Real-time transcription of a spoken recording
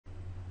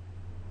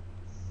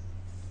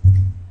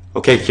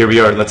Okay, here we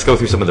are. Let's go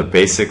through some of the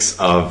basics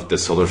of the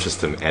solar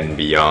system and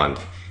beyond.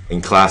 In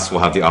class,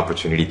 we'll have the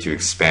opportunity to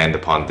expand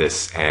upon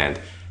this and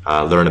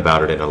learn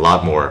about it in a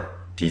lot more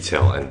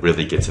detail and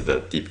really get to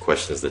the deep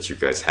questions that you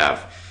guys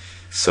have.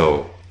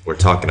 So we're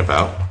talking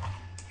about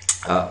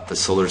the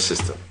solar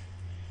system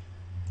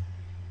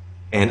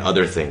and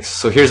other things.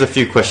 So here's a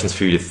few questions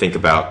for you to think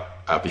about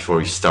before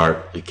we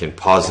start. You can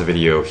pause the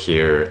video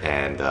here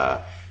and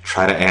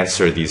try to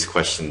answer these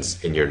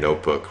questions in your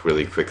notebook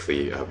really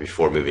quickly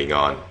before moving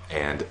on.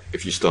 And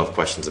if you still have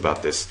questions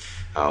about this,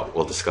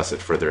 we'll discuss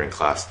it further in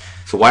class.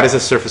 So why does the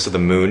surface of the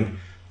moon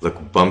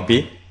look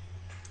bumpy?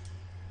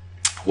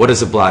 What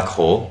is a black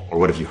hole, or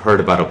what have you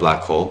heard about a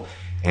black hole?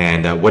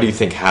 And what do you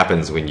think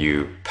happens when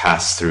you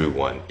pass through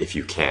one, if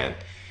you can?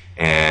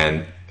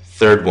 And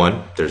third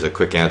one, there's a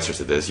quick answer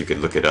to this. You could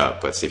look it up,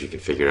 but see if you can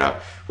figure it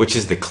out. Which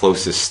is the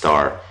closest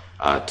star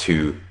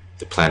to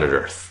the planet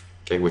Earth?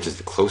 Okay, which is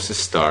the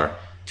closest star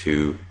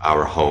to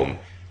our home,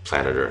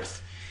 planet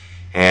Earth.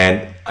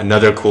 And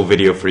another cool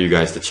video for you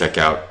guys to check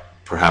out,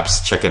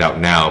 perhaps check it out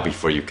now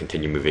before you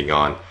continue moving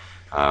on.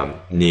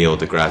 Neil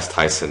deGrasse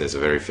Tyson is a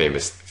very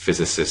famous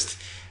physicist,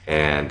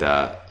 and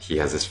he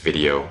has this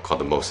video called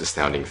The Most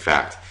Astounding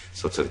Fact.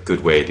 So it's a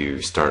good way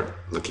to start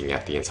looking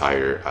at the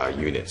entire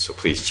unit. So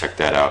please check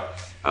that out.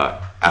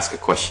 Ask a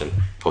question,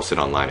 post it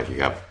online if you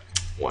have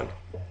one.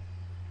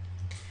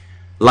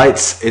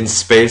 Lights in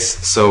space.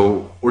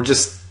 So we're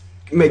just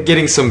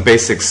getting some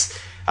basics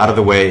out of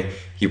the way.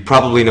 You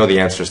probably know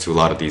the answers to a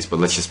lot of these, but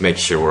let's just make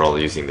sure we're all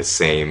using the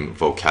same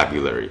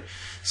vocabulary.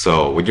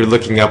 So when you're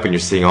looking up and you're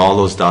seeing all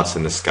those dots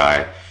in the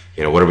sky,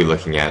 you know, what are we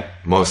looking at?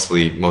 Most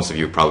of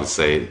you probably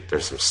say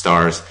there's some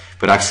stars,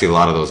 but actually a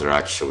lot of those are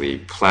actually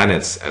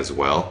planets as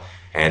well.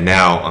 And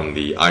now on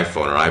the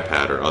iPhone or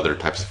iPad or other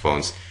types of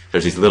phones,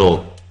 there's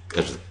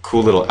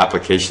cool little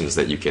applications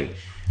that you can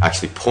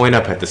actually point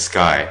up at the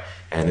sky,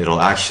 and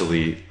it'll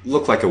actually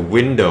look like a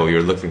window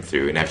you're looking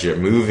through. And as you're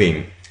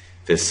moving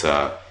this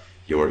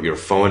your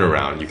phone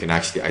around, you can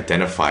actually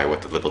identify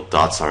what the little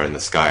dots are in the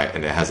sky,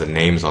 and it has the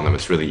names on them.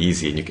 It's really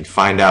easy, and you can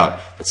find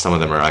out that some of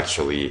them are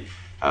actually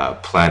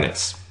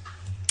planets.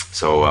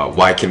 So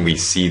why can we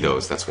see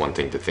those? That's one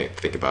thing to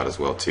think about as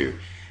well too.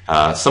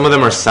 Some of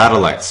them are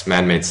satellites,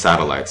 man-made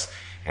satellites,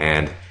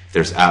 and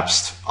there's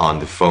apps on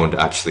the phone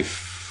to actually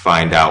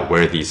find out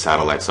where these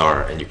satellites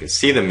are, and you can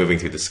see them moving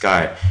through the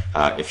sky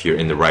if you're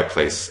in the right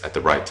place at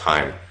the right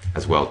time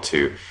as well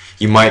too.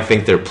 You might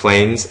think they're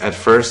planes at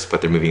first,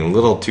 but they're moving a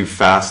little too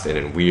fast and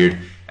in weird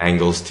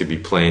angles to be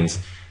planes,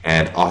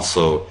 and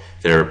also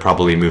they're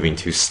probably moving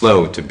too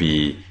slow to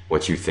be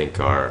what you think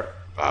are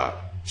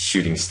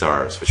shooting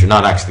stars, which are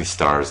not actually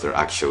stars. They're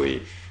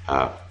actually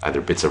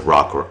either bits of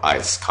rock or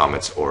ice,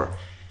 comets or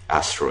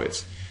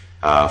asteroids.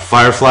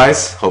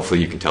 Fireflies,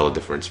 hopefully you can tell the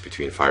difference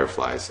between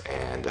fireflies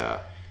and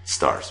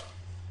stars.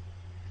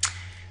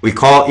 We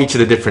call each of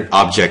the different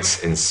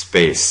objects in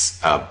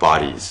space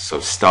bodies. So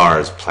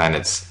stars,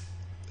 planets,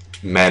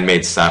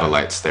 man-made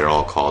satellites, they're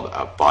all called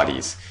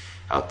bodies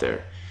out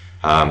there.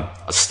 A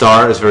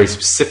star is very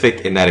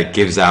specific in that it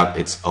gives out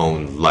its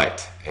own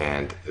light.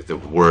 And the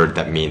word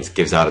that means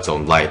gives out its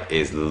own light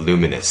is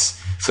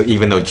luminous. So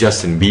even though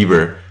Justin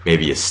Bieber may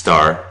be a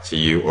star to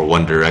you, or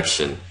One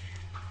Direction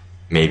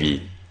may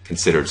be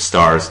considered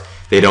stars,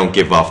 they don't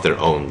give off their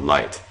own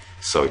light.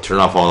 So you turn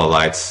off all the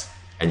lights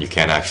and you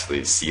can't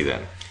actually see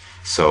them.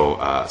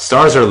 So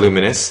stars are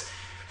luminous.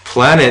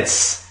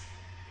 Planets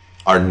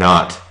are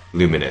not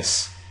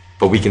luminous,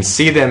 but we can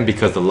see them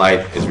because the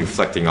light is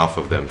reflecting off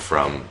of them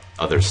from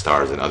other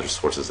stars and other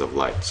sources of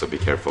light. So be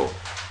careful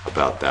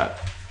about that.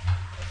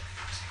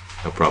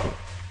 No problem.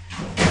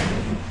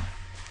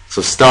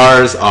 So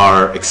stars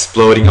are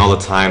exploding all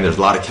the time. There's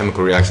a lot of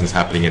chemical reactions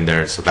happening in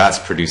there, so that's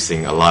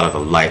producing a lot of the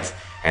light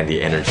and the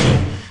energy.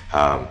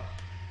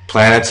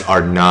 Planets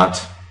are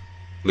not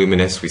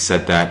luminous, we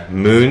said that.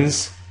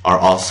 Moons are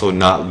also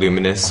not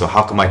luminous, so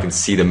how come I can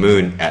see the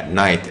moon at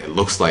night? It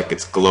looks like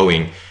it's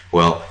glowing.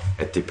 Well,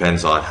 it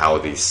depends on how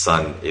the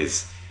sun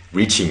is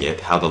reaching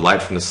it, how the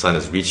light from the sun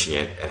is reaching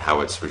it, and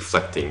how it's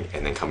reflecting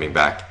and then coming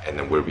back, and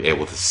then we'll be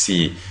able to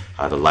see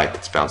the light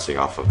that's bouncing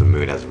off of the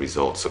moon as a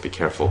result. So be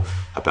careful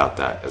about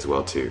that as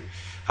well too.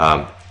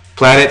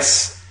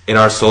 Planets in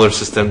our solar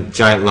system,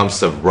 giant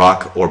lumps of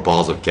rock or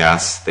balls of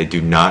gas. They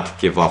do not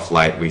give off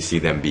light. We see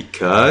them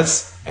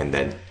because, and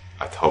then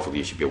hopefully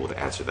you should be able to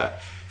answer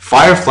that.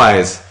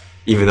 Fireflies,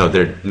 even though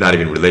they're not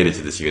even related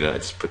to this unit, I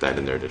just put that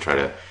in there to try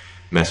to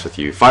mess with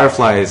you.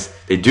 Fireflies,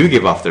 they do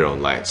give off their own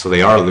light, so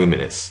they are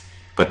luminous,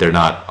 but they're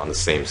not on the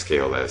same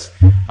scale as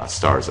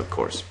stars, of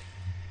course.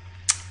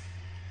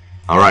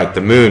 All right,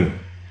 the moon,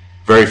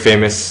 very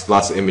famous,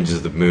 lots of images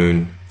of the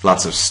moon,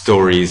 lots of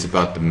stories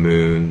about the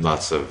moon,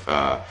 lots of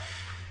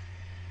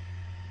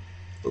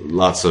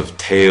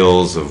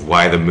tales of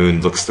why the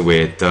moon looks the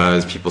way it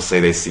does. People say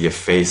they see a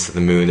face of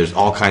the moon. There's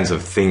all kinds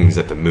of things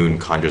that the moon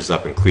conjures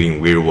up,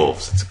 including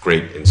werewolves. It's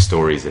great in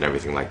stories and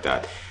everything like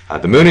that.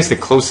 The moon is the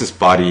closest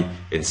body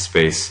in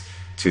space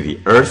to the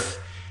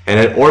Earth, and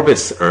it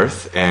orbits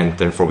Earth, and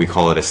therefore we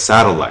call it a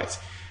satellite.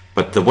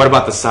 But what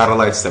about the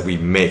satellites that we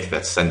make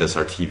that send us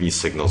our TV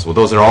signals? Well,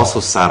 those are also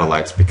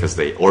satellites because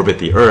they orbit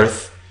the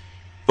Earth,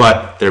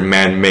 but they're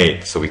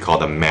man-made, so we call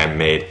them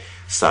man-made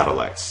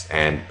satellites.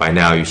 And by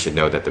now you should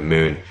know that the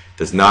moon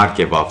does not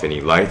give off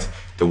any light.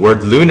 The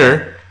word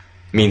lunar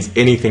means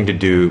anything to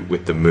do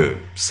with the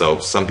moon. So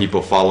some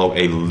people follow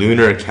a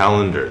lunar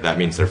calendar. That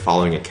means they're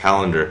following a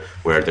calendar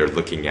where they're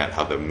looking at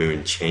how the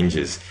moon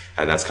changes,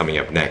 and that's coming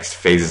up next,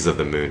 phases of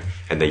the moon,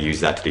 and they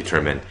use that to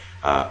determine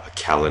a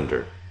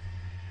calendar.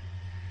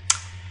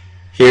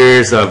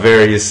 Here's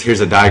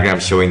a diagram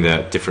showing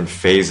the different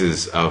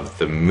phases of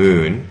the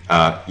moon.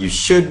 You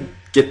should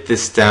get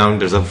this down.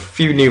 There's a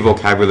few new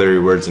vocabulary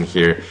words in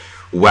here: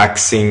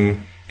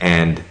 waxing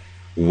and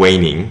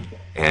waning,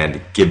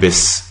 and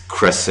gibbous,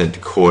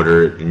 crescent,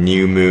 quarter,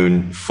 new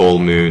moon, full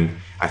moon.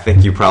 I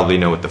think you probably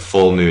know what the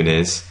full moon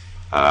is.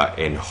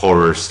 In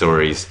horror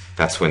stories,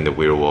 that's when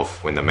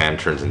the man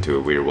turns into a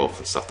werewolf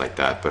and stuff like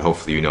that. But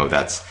hopefully you know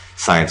that's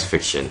science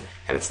fiction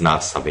and it's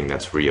not something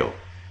that's real,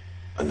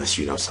 unless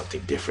you know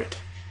something different.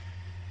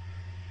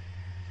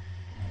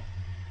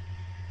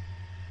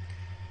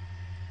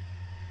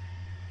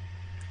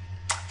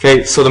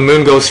 Okay, so the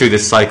moon goes through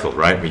this cycle,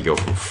 right? We go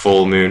from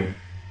full moon,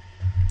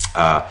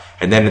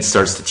 and then it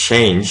starts to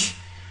change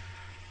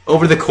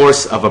over the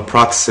course of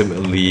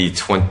approximately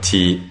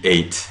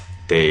 28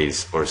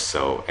 days or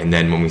so. And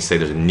then when we say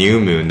there's a new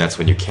moon, that's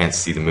when you can't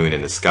see the moon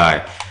in the sky.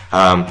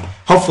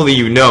 Hopefully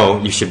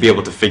you should be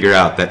able to figure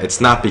out that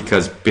it's not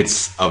because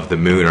bits of the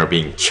moon are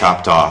being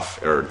chopped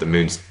off or the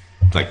moon's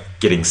like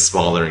getting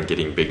smaller and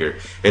getting bigger.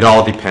 It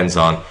all depends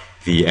on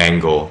the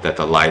angle that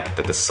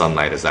the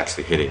sunlight is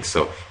actually hitting.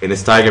 So in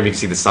this diagram you can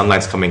see the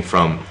sunlight's coming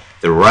from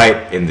the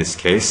right in this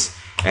case,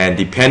 and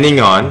depending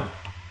on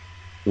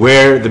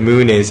where the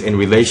moon is in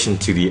relation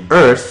to the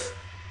Earth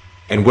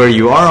and where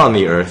you are on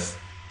the Earth,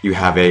 you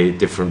have a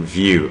different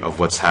view of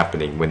what's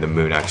happening when the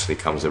moon actually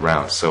comes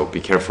around. So be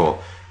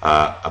careful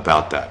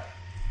about that.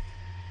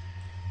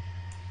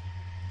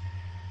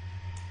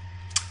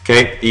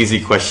 Okay, easy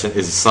question.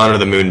 Is the sun or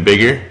the moon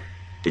bigger?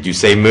 Did you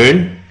say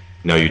moon?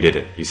 No, you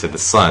didn't. You said the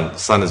sun. The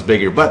sun is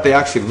bigger, but they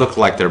actually look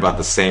like they're about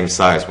the same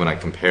size when I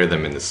compare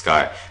them in the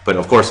sky. But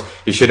of course,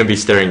 you shouldn't be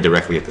staring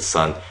directly at the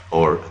sun,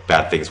 or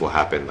bad things will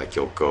happen, like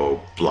you'll go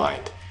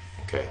blind.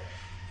 Okay,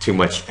 too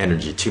much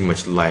energy, too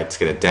much light, it's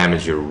going to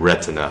damage your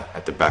retina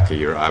at the back of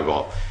your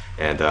eyeball,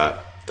 and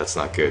that's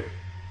not good.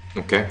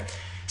 Okay,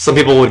 some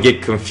people would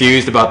get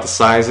confused about the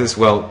sizes.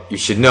 Well, you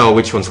should know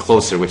which one's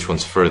closer, which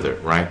one's further,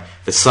 right?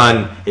 The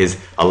sun is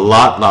a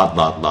lot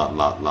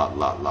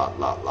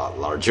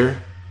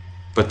larger,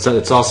 but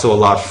it's also a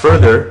lot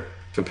further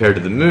compared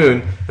to the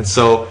moon, and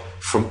so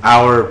from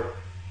our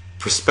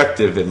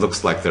perspective it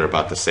looks like they're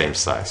about the same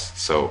size.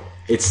 So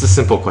it's a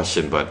simple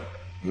question, but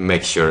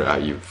make sure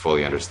you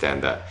fully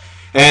understand that.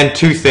 And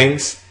two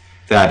things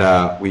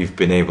that we've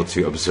been able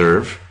to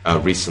observe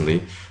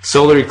recently: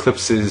 solar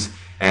eclipses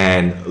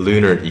and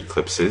lunar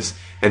eclipses.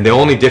 And the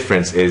only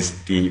difference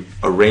is the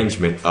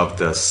arrangement of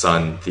the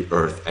sun, the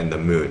earth, and the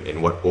moon,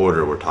 in what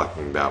order we're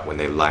talking about when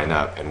they line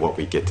up and what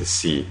we get to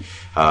see.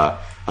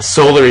 A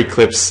solar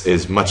eclipse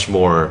is much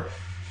more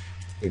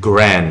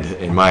grand,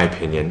 in my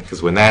opinion,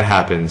 because when that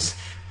happens,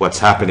 what's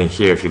happening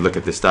here, if you look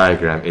at this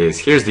diagram, is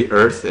here's the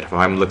earth. If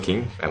I'm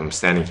looking, I'm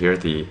standing here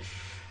at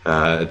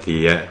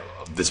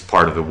this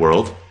part of the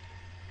world.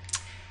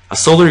 A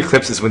solar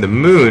eclipse is when the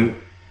moon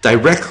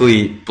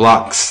directly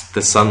blocks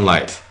the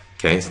sunlight.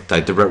 Okay,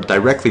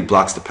 directly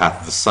blocks the path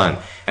of the sun.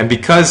 And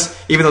because,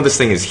 even though this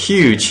thing is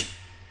huge,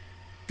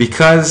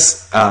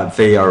 because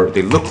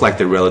they look like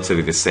they're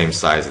relatively the same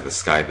size of the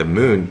sky, the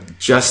moon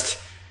just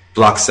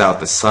blocks out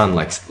the sun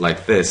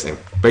like this, and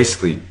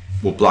basically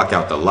will block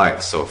out the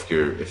light. So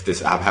if this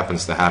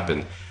happens to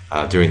happen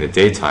during the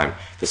daytime,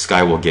 the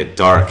sky will get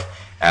dark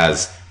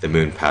as the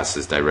moon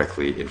passes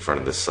directly in front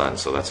of the sun.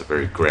 So that's a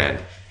very grand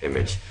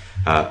image.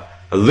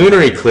 A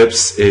lunar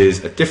eclipse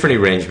is a different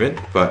arrangement,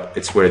 but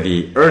it's where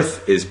the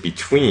Earth is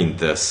between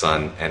the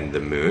sun and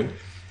the moon.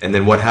 And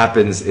then what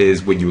happens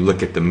is when you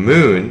look at the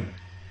moon,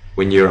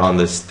 when you're on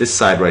this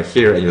side right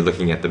here and you're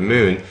looking at the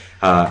moon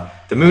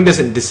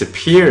doesn't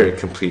disappear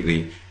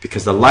completely,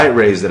 because the light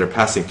rays that are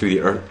passing through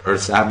the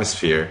Earth's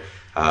atmosphere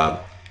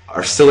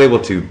are still able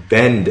to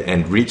bend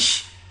and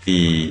reach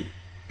the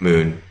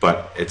moon,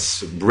 but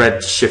it's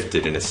red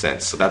shifted in a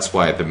sense. So that's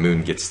why the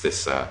moon gets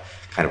this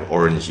kind of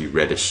orangey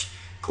reddish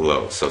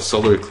glow. So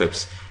solar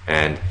eclipse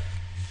and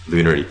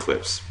lunar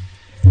eclipse.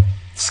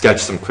 Sketch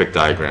some quick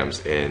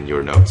diagrams in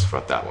your notes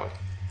for that one.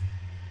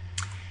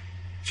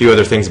 A few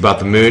other things about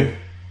the moon.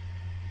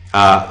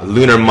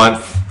 Lunar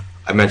month,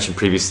 I mentioned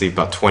previously,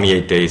 about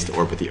 28 days to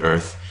orbit the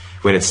Earth.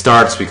 When it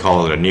starts, we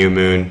call it a new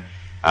moon.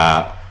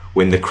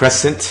 When this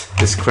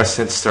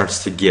crescent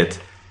starts to get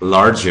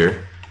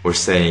larger, we're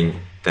saying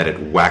that it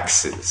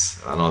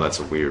waxes. I know that's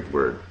a weird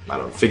word. I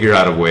don't know. Figure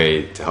out a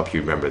way to help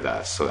you remember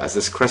that. So as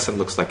this crescent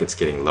looks like it's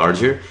getting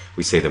larger,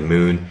 we say the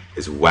moon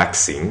is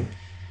waxing.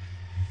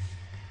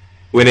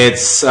 When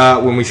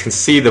we can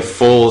see the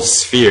full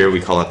sphere, we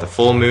call it the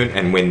full moon.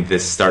 And when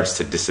this starts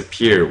to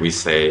disappear, we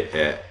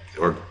say,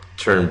 or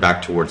turn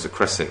back towards the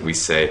crescent, we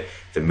say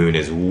the moon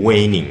is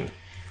waning.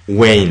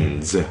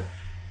 Wanes.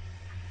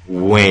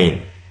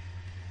 Wane.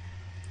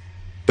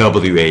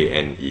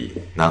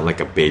 W-A-N-E. Not like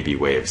a baby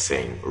way of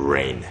saying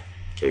rain.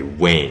 Okay,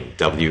 wane.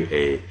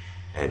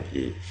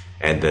 W-A-N-E.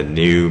 And the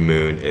new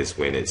moon is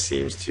when it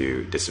seems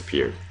to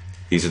disappear.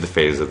 These are the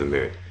phases of the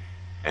moon.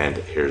 And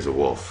here's a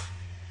wolf,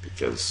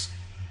 because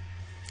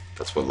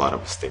that's what a lot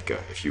of us think of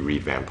if you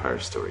read vampire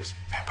stories.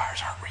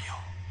 Vampires aren't real.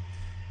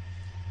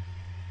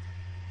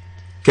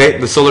 Okay,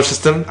 the solar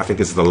system, I think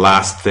this is the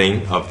last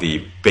thing of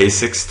the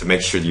basics to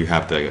make sure you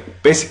have the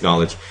basic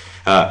knowledge.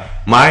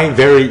 My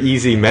very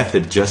easy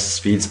method just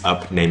speeds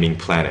up naming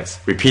planets.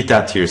 Repeat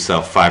that to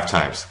yourself 5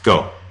 times.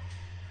 Go.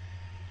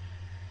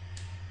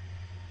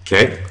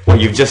 Okay, what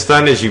you've just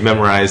done is you've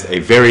memorized a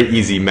very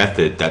easy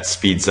method that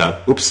speeds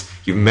up.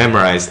 You've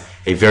memorized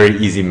a very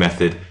easy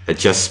method that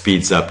just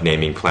speeds up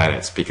naming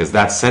planets, because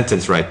that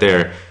sentence right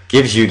there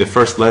gives you the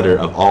first letter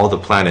of all the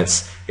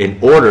planets in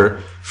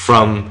order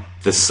from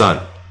the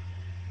sun.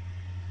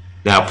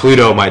 Now,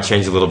 Pluto might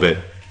change a little bit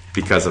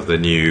because of the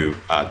new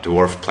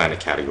dwarf planet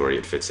category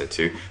it fits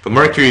into. But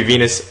Mercury,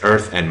 Venus,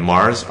 Earth, and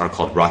Mars are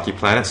called rocky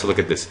planets. So look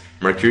at this.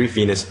 Mercury,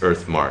 Venus,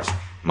 Earth, Mars.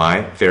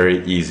 My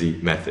very easy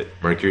method.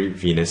 Mercury,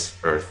 Venus,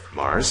 Earth,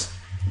 Mars.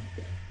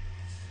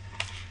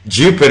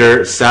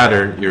 Jupiter,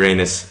 Saturn,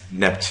 Uranus,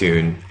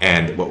 Neptune,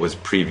 and what was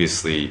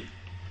previously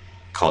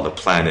called a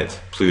planet,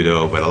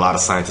 Pluto. But a lot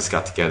of scientists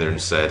got together and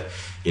said,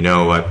 you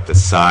know what, the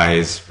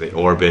size, the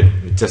orbit,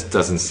 it just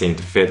doesn't seem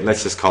to fit.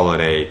 Let's just call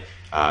it a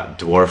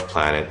dwarf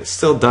planet. It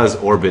still does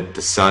orbit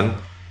the sun,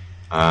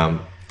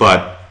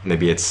 but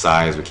maybe its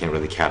size, we can't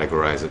really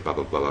categorize it, blah,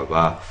 blah, blah, blah,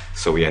 blah.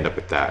 So we end up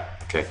with that.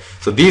 Okay.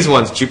 So these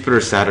ones, Jupiter,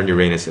 Saturn,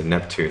 Uranus, and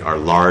Neptune, are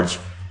large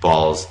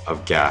balls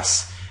of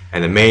gas.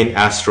 And the main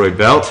asteroid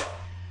belt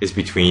is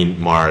between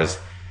Mars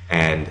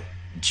and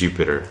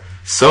Jupiter.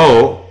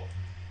 So,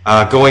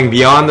 going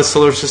beyond the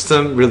solar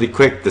system really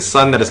quick, the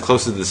sun that is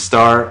closest to the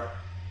star,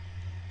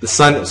 the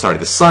sun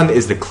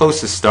is the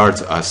closest star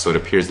to us, so it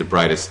appears the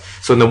brightest.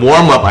 So in the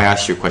warm-up, I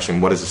asked you a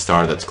question, what is the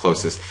star that's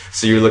closest?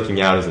 So you're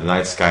looking out at the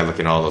night sky,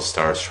 looking at all those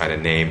stars, trying to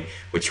name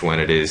which one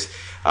it is.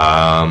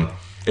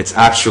 It's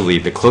actually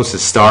the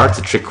closest star. It's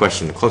a trick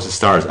question. The closest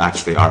star is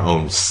actually our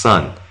own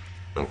sun.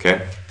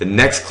 Okay? The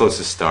next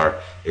closest star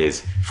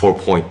is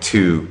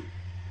 4.2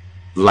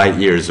 light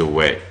years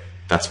away.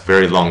 That's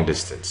very long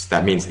distance.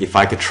 That means if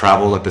I could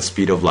travel at the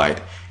speed of light,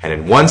 and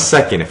in 1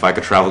 second, if I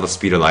could travel the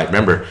speed of light,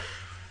 remember,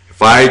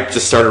 if I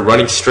just started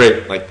running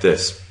straight like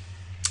this,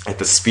 at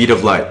the speed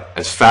of light,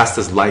 as fast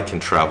as light can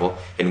travel,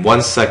 in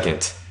 1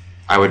 second,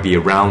 I would be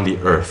around the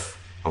Earth,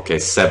 okay,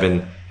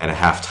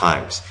 7.5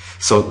 times.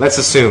 So let's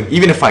assume,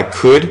 even if I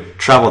could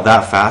travel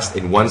that fast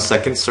in 1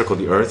 second, circle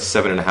the Earth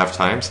 7.5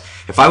 times,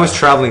 if I was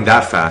traveling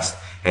that fast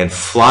and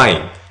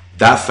flying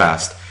that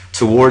fast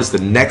towards the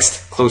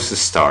next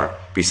closest star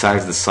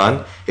besides the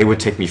sun, it would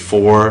take me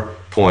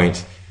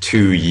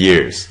 4.2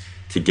 years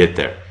to get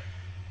there.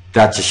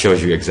 That just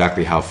shows you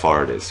exactly how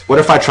far it is. What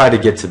if I tried to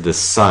get to the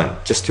sun,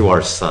 just to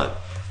our sun?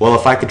 Well,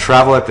 if I could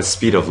travel at the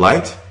speed of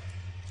light,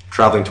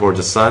 traveling towards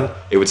the sun,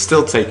 it would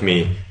still take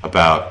me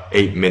about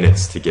 8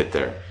 minutes to get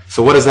there.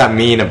 So what does that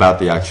mean about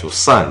the actual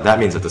sun? That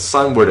means if the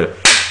sun were to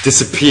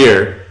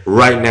disappear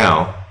right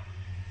now,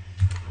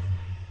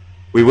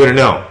 we wouldn't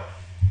know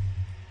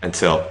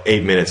until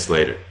 8 minutes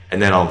later. And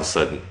then all of a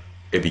sudden,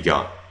 it'd be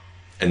gone.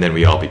 And then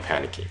we'd all be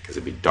panicking because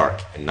it'd be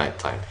dark and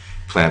nighttime.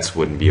 Plants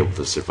wouldn't be able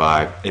to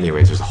survive.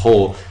 Anyways, there's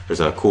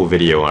a cool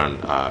video on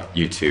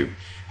YouTube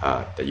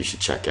that you should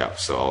check out.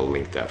 So I'll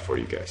link that for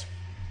you guys.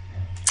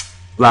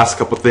 Last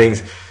couple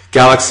things.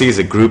 Galaxy is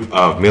a group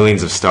of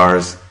millions of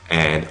stars,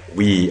 and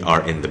we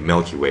are in the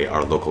Milky Way.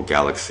 Our local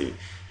galaxy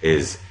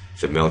is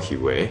the Milky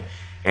Way.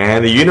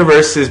 And the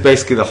universe is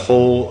basically the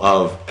whole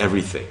of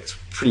everything. It's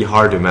pretty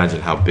hard to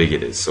imagine how big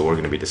it is, so we're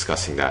going to be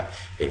discussing that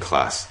in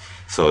class.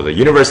 So the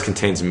universe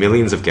contains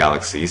millions of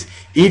galaxies.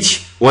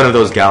 Each one of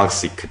those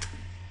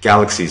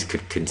galaxies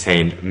could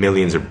contain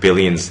millions or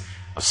billions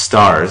of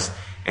stars,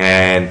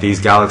 and these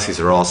galaxies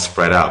are all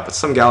spread out. But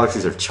some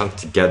galaxies are chunked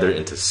together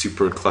into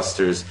super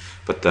clusters,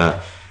 but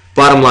the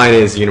bottom line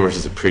is the universe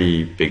is a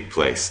pretty big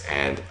place,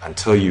 and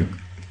until you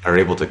are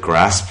able to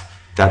grasp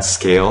that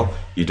scale,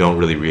 you don't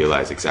really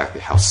realize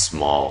exactly how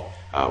small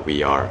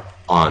we are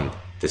on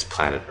this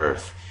planet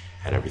Earth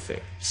and everything.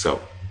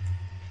 So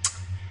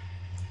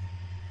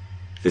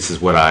this is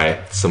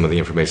some of the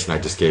information I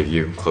just gave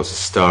you.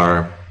 Closest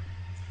star.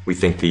 We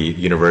think the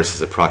universe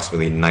is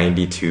approximately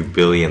 92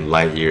 billion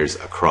light years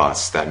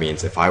across. That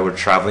means if I were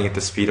traveling at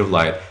the speed of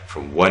light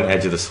from one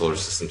edge of the solar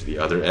system to the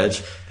other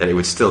edge, then it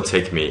would still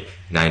take me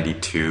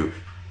 92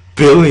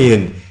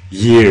 billion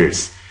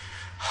years.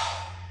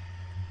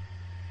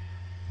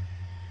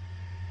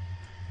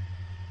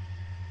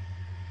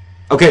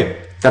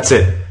 Okay, that's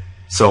it.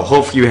 So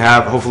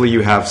hopefully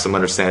you have some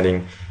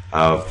understanding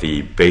of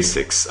the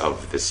basics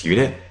of this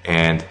unit,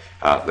 and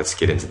let's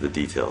get into the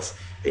details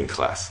in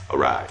class. All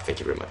right, thank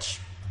you very much.